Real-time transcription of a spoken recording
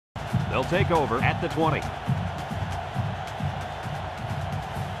They'll take over at the 20.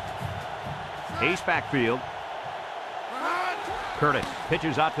 Ace backfield. Curtis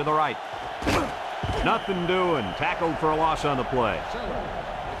pitches out to the right. Nothing doing. Tackled for a loss on the play.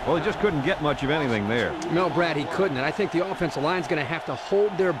 Well, he just couldn't get much of anything there. No, Brad, he couldn't. And I think the offensive line's going to have to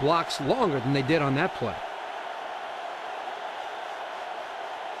hold their blocks longer than they did on that play.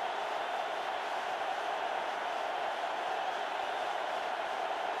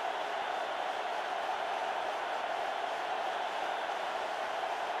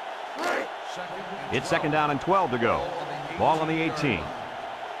 It's 2nd down and 12 to go. Ball on the 18.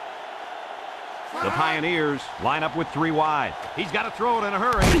 The Pioneers line up with 3 wide. He's got to throw it in a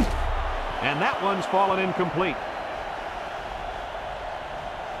hurry. And that one's fallen incomplete.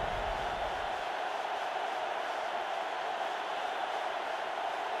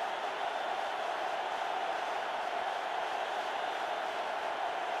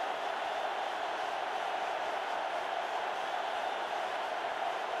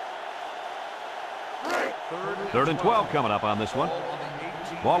 Third and 12 coming up on this one.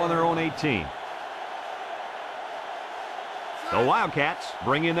 Ball on their own 18. The Wildcats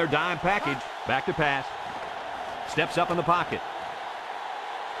bring in their dime package. Back to pass. Steps up in the pocket.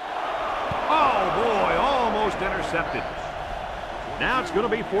 Oh, boy, almost intercepted. Now it's going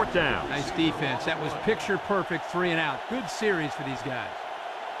to be 4th down. Nice defense. That was picture perfect 3 and out. Good series for these guys.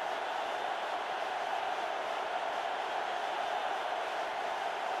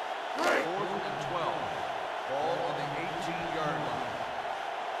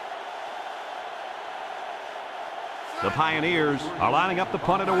 The Pioneers are lining up to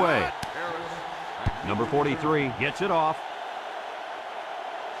punt it away. Number 43 gets it off.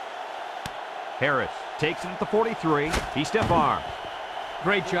 Harris takes it at the 43. He step arm.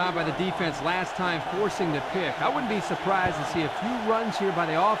 Great job by the defense last time forcing the pick. I wouldn't be surprised to see a few runs here by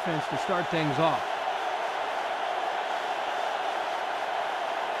the offense to start things off.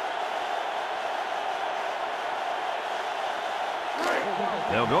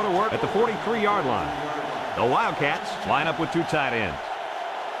 They'll go to work at the 43-yard line. The Wildcats line up with 2 tight ends.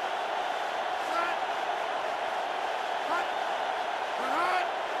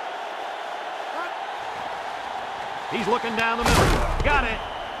 He's looking down the middle. Got it.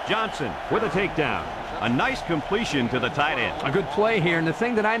 Johnson with a takedown. A nice completion to the tight end. A good play here, and the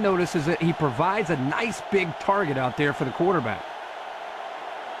thing that I notice is that he provides a nice big target out there for the quarterback.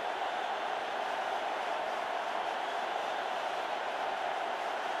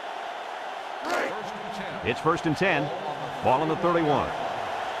 It's 1st and 10. Ball on the 31.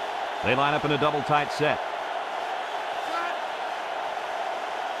 They line up in a double tight set.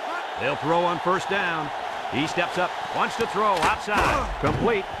 They'll throw on 1st down. He steps up, wants to throw outside.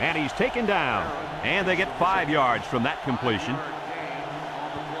 Complete, and he's taken down. And they get 5 yards from that completion.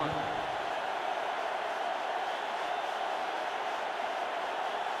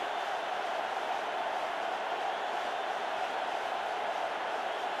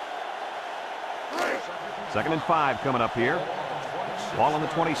 Second and 5 coming up here. Ball on the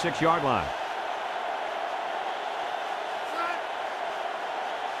 26-yard line.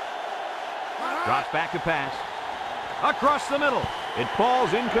 Drops back to pass. Across the middle. It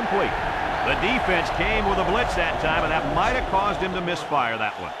falls incomplete. The defense came with a blitz that time, and that might have caused him to misfire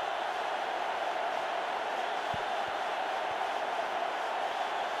that one.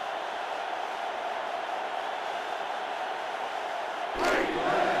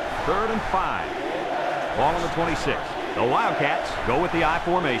 Third and 5. Ball on the 26. The Wildcats go with the I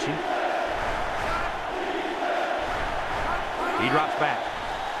formation. He drops back.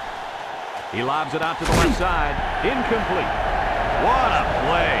 He lobs it out to the left side. Incomplete. What a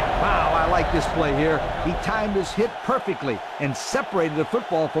play. Wow, I like this play here. He timed his hit perfectly and separated the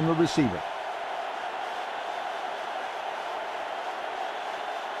football from the receiver.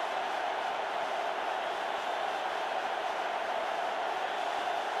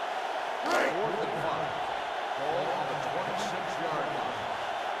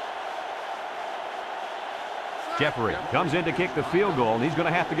 Jeffrey comes in to kick the field goal, and he's going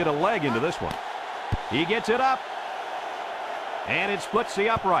to have to get a leg into this one. He gets it up, and it splits the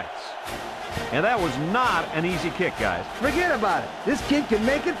uprights. And that was not an easy kick, guys. Forget about it. This kid can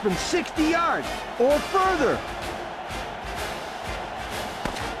make it from 60 yards or further.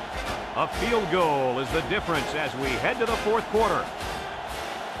 A field goal is the difference as we head to the 4th quarter.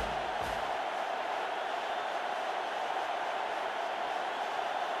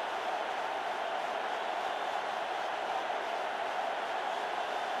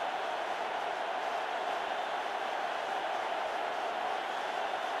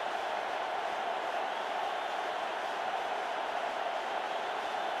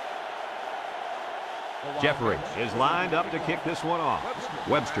 Jeffrey is lined up to kick this one off.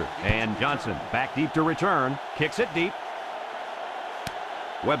 Webster and Johnson back deep to return. Kicks it deep.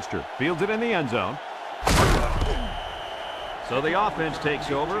 Webster fields it in the end zone. So the offense takes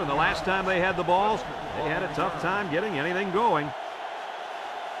over, and the last time they had the ball, they had a tough time getting anything going.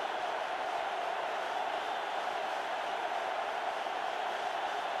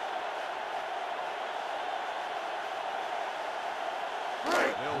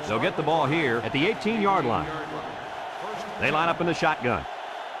 They'll get the ball here at the 18-yard line. They line up in the shotgun.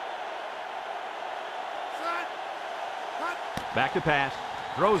 Back to pass.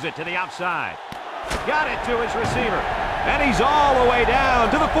 Throws it to the outside. Got it to his receiver. And he's all the way down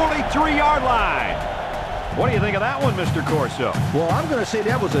to the 43-yard line. What do you think of that one, Mr. Corso? Well, I'm going to say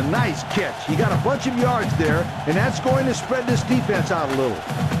that was a nice catch. He got a bunch of yards there, and that's going to spread this defense out a little.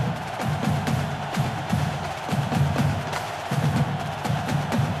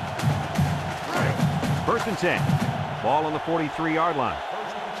 First and 10. Ball on the 43-yard line.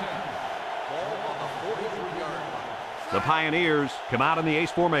 The Pioneers come out in the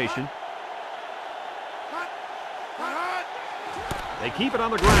ace formation. They keep it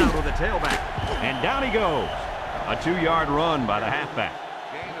on the ground with the tailback. And down he goes. A 2-yard run by the halfback.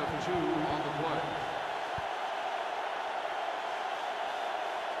 Gain of 2 on the play.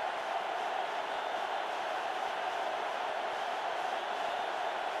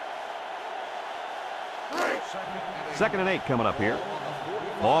 Second and 8 coming up here.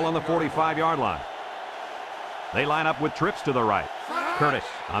 Ball on the 45-yard line. They line up with trips to the right. Curtis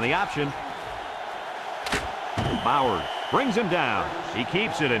on the option. Bowers brings him down. He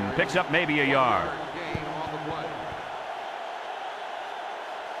keeps it and picks up maybe a yard. Gain on the play.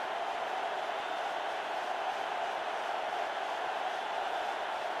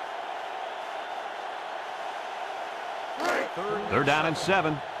 They're down and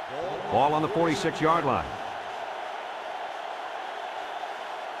 7. Ball on the 46-yard line.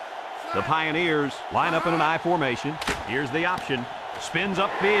 The Pioneers line up in an I formation. Here's the option. Spins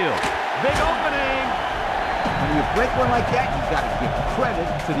upfield. Big opening. When you break one like that, you got to give credit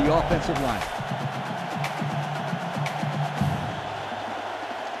to the offensive line.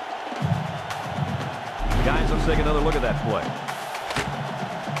 Guys, let's take another look at that play.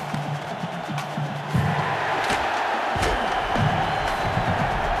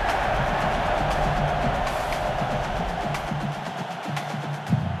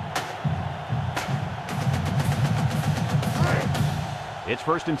 It's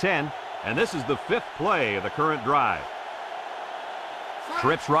first and 10, and this is the 5th play of the current drive.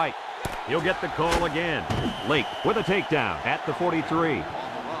 Trips right. He'll get the call again. Lake with a takedown at the 43.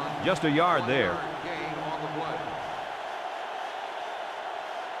 Just a yard there. Gain on the play.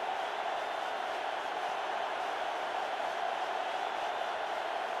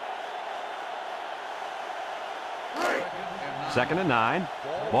 Second and 9.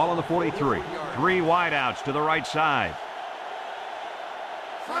 Ball on the 43. 3 wideouts to the right side.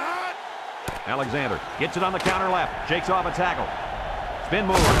 Alexander gets it on the counter left. Shakes off a tackle. Spin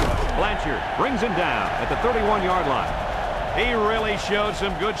move. Blanchard brings him down at the 31-yard line. He really showed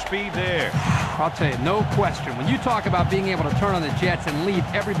some good speed there. I'll tell you, no question. When you talk about being able to turn on the jets and leave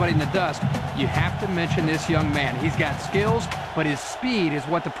everybody in the dust, you have to mention this young man. He's got skills, but his speed is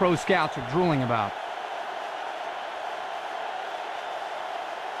what the pro scouts are drooling about.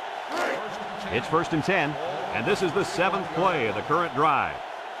 It's first and 10, and this is the 7th play of the current drive.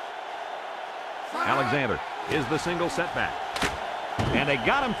 Alexander is the single setback. And they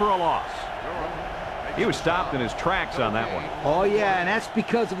got him for a loss. He was stopped in his tracks on that one. Oh, yeah, and that's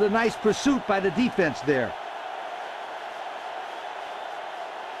because of the nice pursuit by the defense there.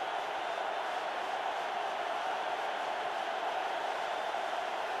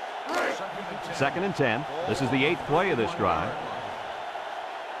 Second and 10. This is the 8th play of this drive.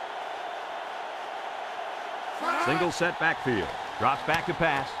 Single set backfield. Drops back to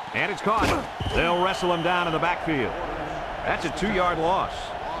pass, and it's caught. They'll wrestle him down in the backfield. That's a 2-yard loss.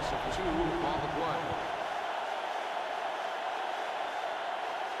 Loss of 2 on the play.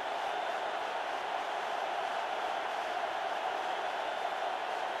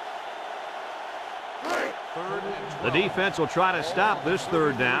 The defense will try to stop this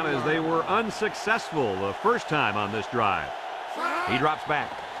 3rd down as they were unsuccessful the first time on this drive. He drops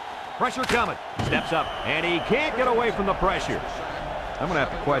back. Pressure coming. Steps up, and he can't get away from the pressure. I'm going to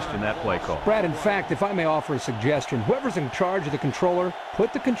have to question that play call. Brad, in fact, if I may offer a suggestion, whoever's in charge of the controller,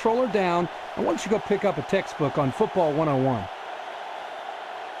 put the controller down, and why don't you go pick up a textbook on Football 101.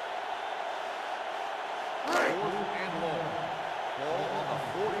 Fourth and long. Ball on the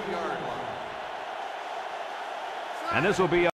 40-yard line. And this will be